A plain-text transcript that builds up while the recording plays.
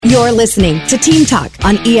You're listening to Team Talk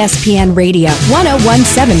on ESPN Radio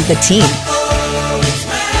 1017 The Team.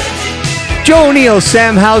 Joe O'Neill,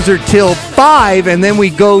 Sam Hauser till 5, and then we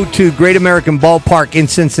go to Great American Ballpark in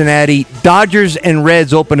Cincinnati. Dodgers and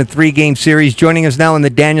Reds open a 3-game series. Joining us now in the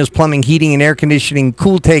Daniels Plumbing, Heating, and Air Conditioning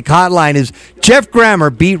Cool Take Hotline is Geoff Grammer,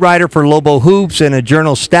 beat writer for Lobo Hoops and a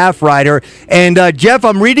Journal staff writer. And Geoff,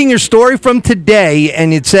 I'm reading your story from today,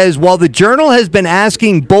 and it says, while the Journal has been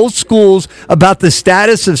asking both schools about the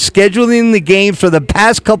status of scheduling the games for the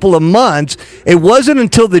past couple of months, it wasn't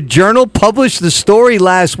until the Journal published the story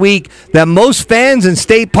last week that most fans and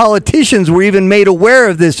state politicians were even made aware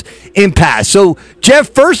of this impasse. So, Geoff,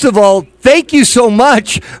 first of all, thank you so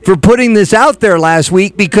much for putting this out there last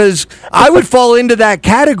week, because I would fall into that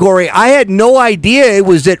category. I had no idea it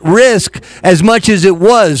was at risk as much as it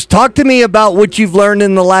was. Talk to me about what you've learned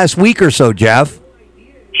in the last week or so, Geoff.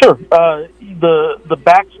 Sure. The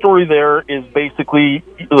backstory there is basically,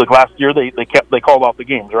 like last year they called off the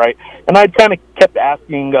games, right? And I kind of kept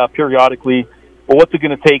asking periodically, well, what's it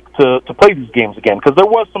going to take to play these games again? Because there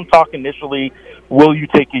was some talk initially, will you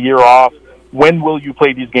take a year off? When will you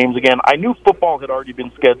play these games again? I knew football had already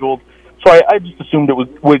been scheduled, so I just assumed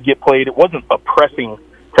it would get played. It wasn't a pressing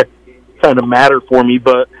kind of matter for me,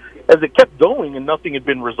 but as it kept going and nothing had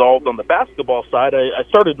been resolved on the basketball side, I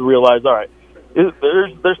started to realize, all right,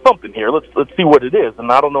 there's something here. Let's see what it is.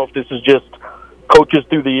 And I don't know if this is just coaches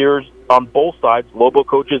through the years on both sides, Lobo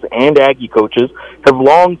coaches and Aggie coaches, have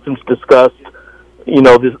long since discussed,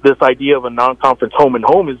 this idea of a non-conference home and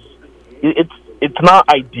home it's not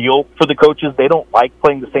ideal for the coaches. They don't like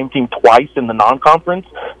playing the same team twice in the non-conference.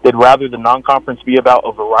 They'd rather the non-conference be about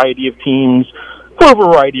a variety of teams for a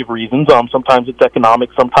variety of reasons. Sometimes it's economic.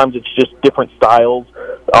 Sometimes it's just different styles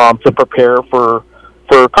to prepare for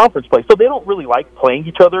conference play. So they don't really like playing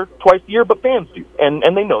each other twice a year, but fans do, and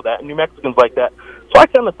they know that, and New Mexicans like that. So I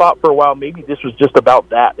kind of thought for a while maybe this was just about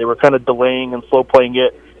that. They were kind of delaying and slow playing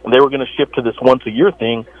it, and they were going to shift to this once-a-year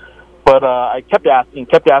thing. But I kept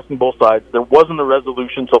asking both sides. There wasn't a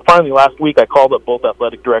resolution. So finally last week I called up both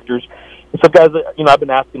athletic directors and said, guys, I've been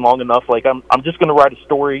asking long enough. Like, I'm just going to write a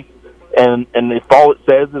story, and if all it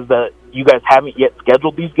says is that you guys haven't yet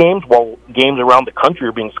scheduled these games while games around the country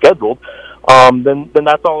are being scheduled, then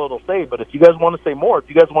that's all it'll say. But if you guys want to say more, if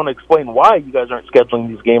you guys want to explain why you guys aren't scheduling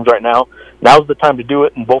these games right now, now's the time to do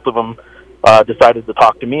it. And both of them decided to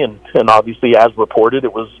talk to me, and obviously, as reported,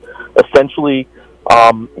 it was essentially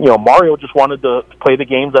Mario just wanted to play the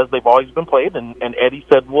games as they've always been played, and Eddie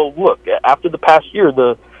said, well, look, after the past year,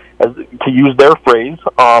 to use their phrase,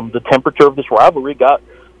 the temperature of this rivalry got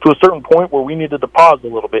to a certain point where we needed to pause a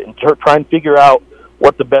little bit and try and figure out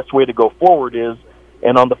what the best way to go forward is.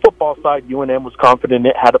 And on the football side, UNM was confident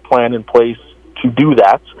it had a plan in place to do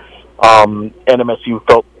that. NMSU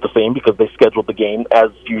felt the same because they scheduled the game as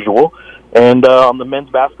usual. And on the men's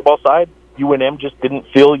basketball side, UNM just didn't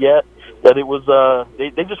feel yet that it was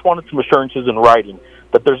they just wanted some assurances in writing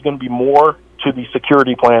that there's going to be more to the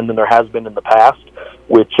security plan than there has been in the past,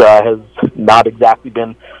 which has not exactly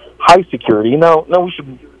been high security. Now we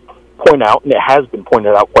should point out, and it has been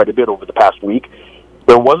pointed out quite a bit over the past week,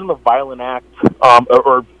 there wasn't a violent act,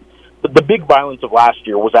 or the big violence of last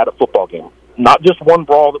year was at a football game. Not just one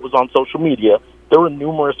brawl that was on social media. There were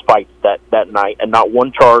numerous fights that night, and not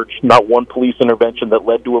one charge, not one police intervention that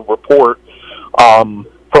led to a report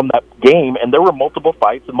from that game. And there were multiple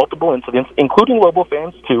fights and multiple incidents, including Lobo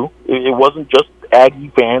fans too. It wasn't just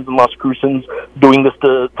Aggie fans and Las Cruces doing this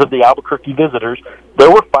to the Albuquerque visitors. There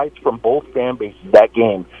were fights from both fan bases that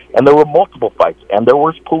game, and there were multiple fights, and there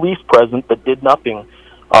was police present that did nothing,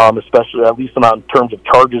 especially at least not in terms of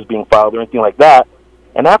charges being filed or anything like that.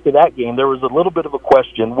 And after that game, there was a little bit of a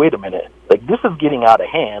question, wait a minute, like this is getting out of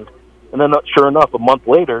hand. And then sure enough, a month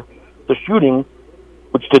later, the shooting,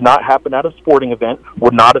 which did not happen at a sporting event,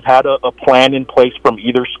 would not have had a plan in place from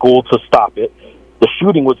either school to stop it. The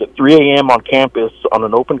shooting was at 3 a.m. on campus, on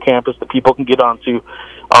an open campus that people can get onto,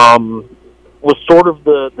 was sort of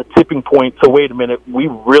the tipping point to, wait a minute, we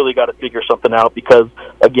really got to figure something out because,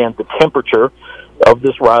 again, the temperature of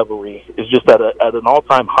this rivalry is just at an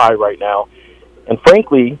all-time high right now. And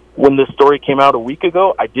frankly, when this story came out a week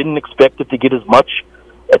ago, I didn't expect it to get as much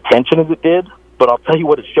attention as it did, but I'll tell you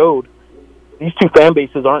what it showed. these two fan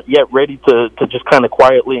bases aren't yet ready to just kind of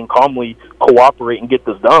quietly and calmly cooperate and get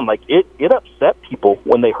this done. Like, it upset people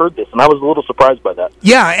when they heard this, and I was a little surprised by that.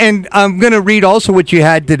 Yeah, and I'm going to read also what you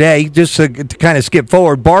had today, just to kind of skip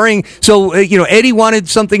forward. Eddie wanted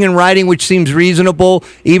something in writing which seems reasonable.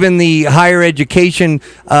 Even the higher education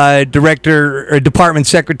director or department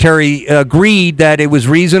secretary agreed that it was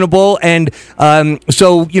reasonable. And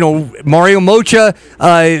Mario Mocha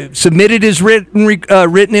submitted his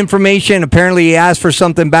written information. Apparently, he asked for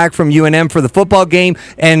something back from UNM for the football game.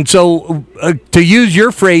 And so, to use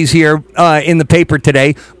your phrase here in the paper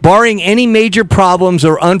today, barring any major problems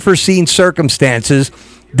or unforeseen circumstances,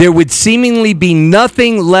 there would seemingly be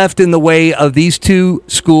nothing left in the way of these two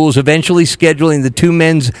schools eventually scheduling the two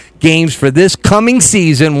men's games for this coming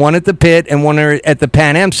season, one at the Pit and one at the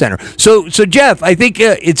Pan Am Center. So Geoff, I think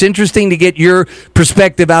it's interesting to get your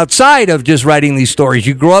perspective outside of just writing these stories.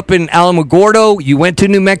 You grew up in Alamogordo, you went to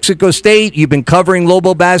New Mexico State, you've been covering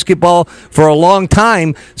Lobo basketball for a long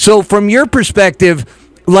time. So from your perspective,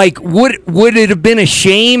 like, would it have been a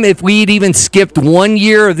shame if we'd even skipped 1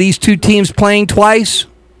 year of these two teams playing twice?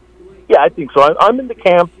 Yeah, I think so. I'm in the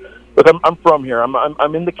camp. Look, I'm from here.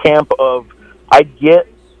 I'm in the camp of I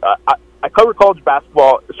cover college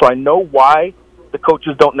basketball, so I know why the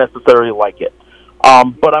coaches don't necessarily like it.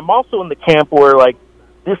 But I'm also in the camp where, like,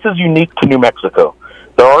 this is unique to New Mexico.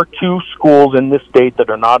 There are two schools in this state that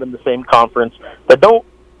are not in the same conference that don't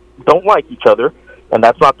like each other, and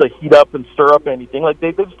that's not to heat up and stir up anything. Like,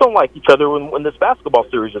 they just don't like each other when this basketball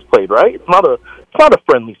series is played, right? It's not a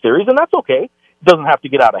friendly series, and that's okay. It doesn't have to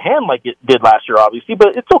get out of hand like it did last year, obviously,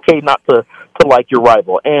 but it's okay not to like your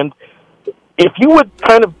rival. And if you would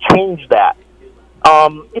kind of change that,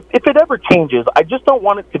 if it ever changes, I just don't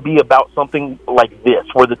want it to be about something like this,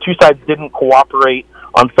 where the two sides didn't cooperate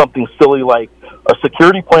on something silly like a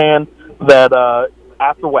security plan that,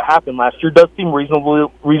 after what happened last year, does seem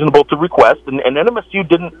reasonable to request. And NMSU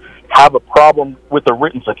didn't have a problem with a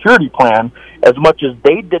written security plan as much as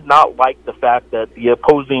they did not like the fact that the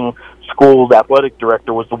opposing school's athletic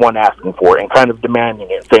director was the one asking for it and kind of demanding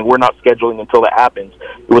it, saying we're not scheduling until it happens.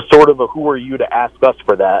 It was sort of a who are you to ask us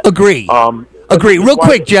for that. Agree. Real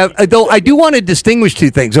quick, Geoff, though I do want to distinguish two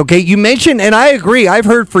things, okay? You mentioned, and I agree, I've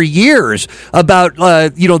heard for years about,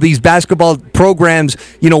 these basketball programs,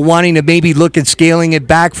 wanting to maybe look at scaling it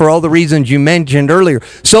back for all the reasons you mentioned earlier.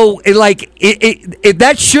 So,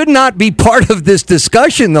 that should not be part of this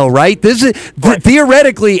discussion, though, right? This is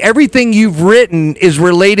theoretically, everything you've written is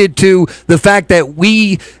related to the fact that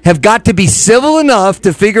we have got to be civil enough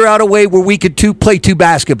to figure out a way where we could play two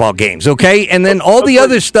basketball games, okay? And then all the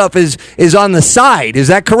other stuff is on the side. Is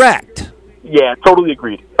that correct? Yeah, totally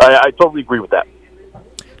agreed. I totally agree with that.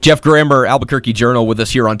 Geoff Grammer, Albuquerque Journal, with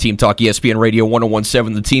us here on Team Talk, ESPN Radio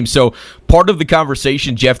 101.7 The Team. So part of the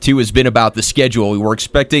conversation, Geoff, too, has been about the schedule. We were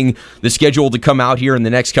expecting the schedule to come out here in the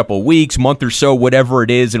next couple of weeks, month or so, whatever it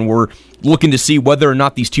is, and we're looking to see whether or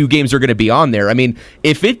not these two games are going to be on there. I mean,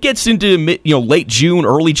 if it gets into late June,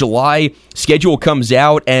 early July, schedule comes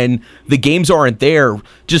out, and the games aren't there,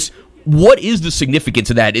 just what is the significance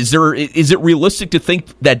of that? Is it realistic to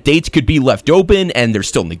think that dates could be left open and they're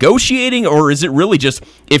still negotiating, or is it really just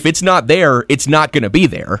if it's not there, it's not going to be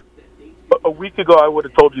there? A week ago, I would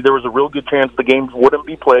have told you there was a real good chance the games wouldn't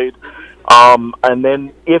be played, and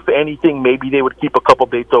then if anything, maybe they would keep a couple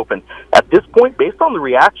dates open. At this point, based on the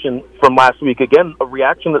reaction from last week, again, a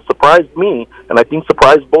reaction that surprised me, and I think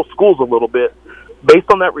surprised both schools a little bit. Based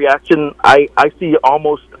on that reaction, I see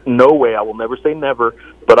almost no way, I will never say never,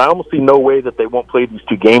 but I almost see no way that they won't play these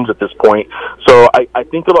two games at this point. So I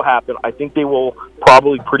think it'll happen. I think they will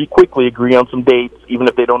probably pretty quickly agree on some dates, even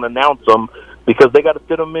if they don't announce them, because they got to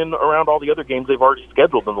fit them in around all the other games they've already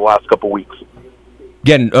scheduled in the last couple weeks.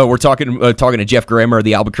 Again, we're talking to Geoff Grammer of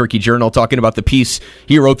the Albuquerque Journal, talking about the piece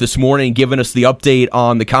he wrote this morning, giving us the update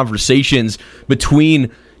on the conversations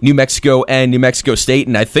between New Mexico and New Mexico State,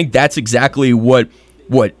 and I think that's exactly what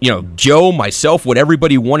Joe, myself, what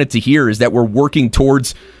everybody wanted to hear is that we're working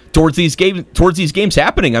towards these games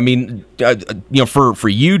happening. I mean, for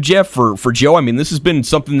you, Geoff, for Joe, I mean, this has been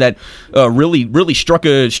something that really struck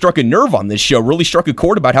a nerve on this show, really struck a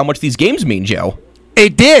chord about how much these games mean, Joe.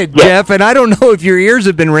 It did, yeah. Geoff, and I don't know if your ears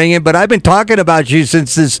have been ringing, but I've been talking about you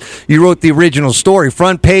since you wrote the original story.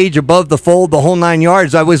 Front page, above the fold, the whole 9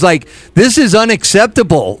 yards. I was like, this is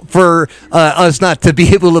unacceptable for us not to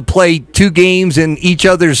be able to play two games in each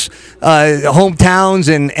other's hometowns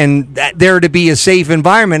and there to be a safe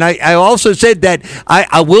environment. I also said that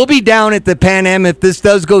I will be down at the Pan Am if this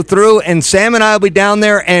does go through, and Sam and I will be down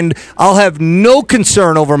there, and I'll have no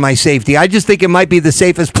concern over my safety. I just think it might be the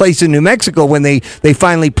safest place in New Mexico when they they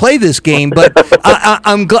finally play this game. But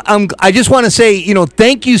I just want to say,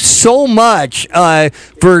 thank you so much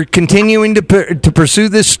for continuing to pursue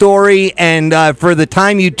this story, and for the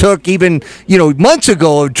time you took, even months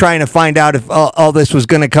ago, of trying to find out if all this was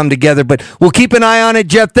going to come together. But we'll keep an eye on it,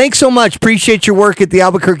 Geoff. Thanks so much. Appreciate your work at the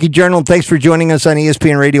Albuquerque Journal. And thanks for joining us on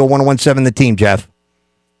ESPN Radio 101.7 The Team, Geoff.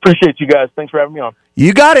 Appreciate you guys. Thanks for having me on.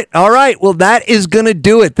 You got it. All right. Well, that is going to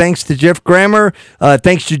do it. Thanks to Geoff Grammer.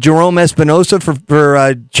 Thanks to Jerome Espinosa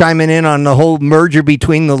for chiming in on the whole merger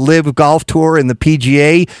between the LIV Golf Tour and the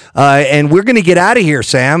PGA. And we're going to get out of here,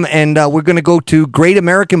 Sam, and we're going to go to Great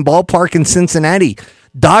American Ballpark in Cincinnati.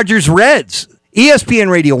 Dodgers Reds. ESPN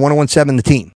Radio 101.7 The Team.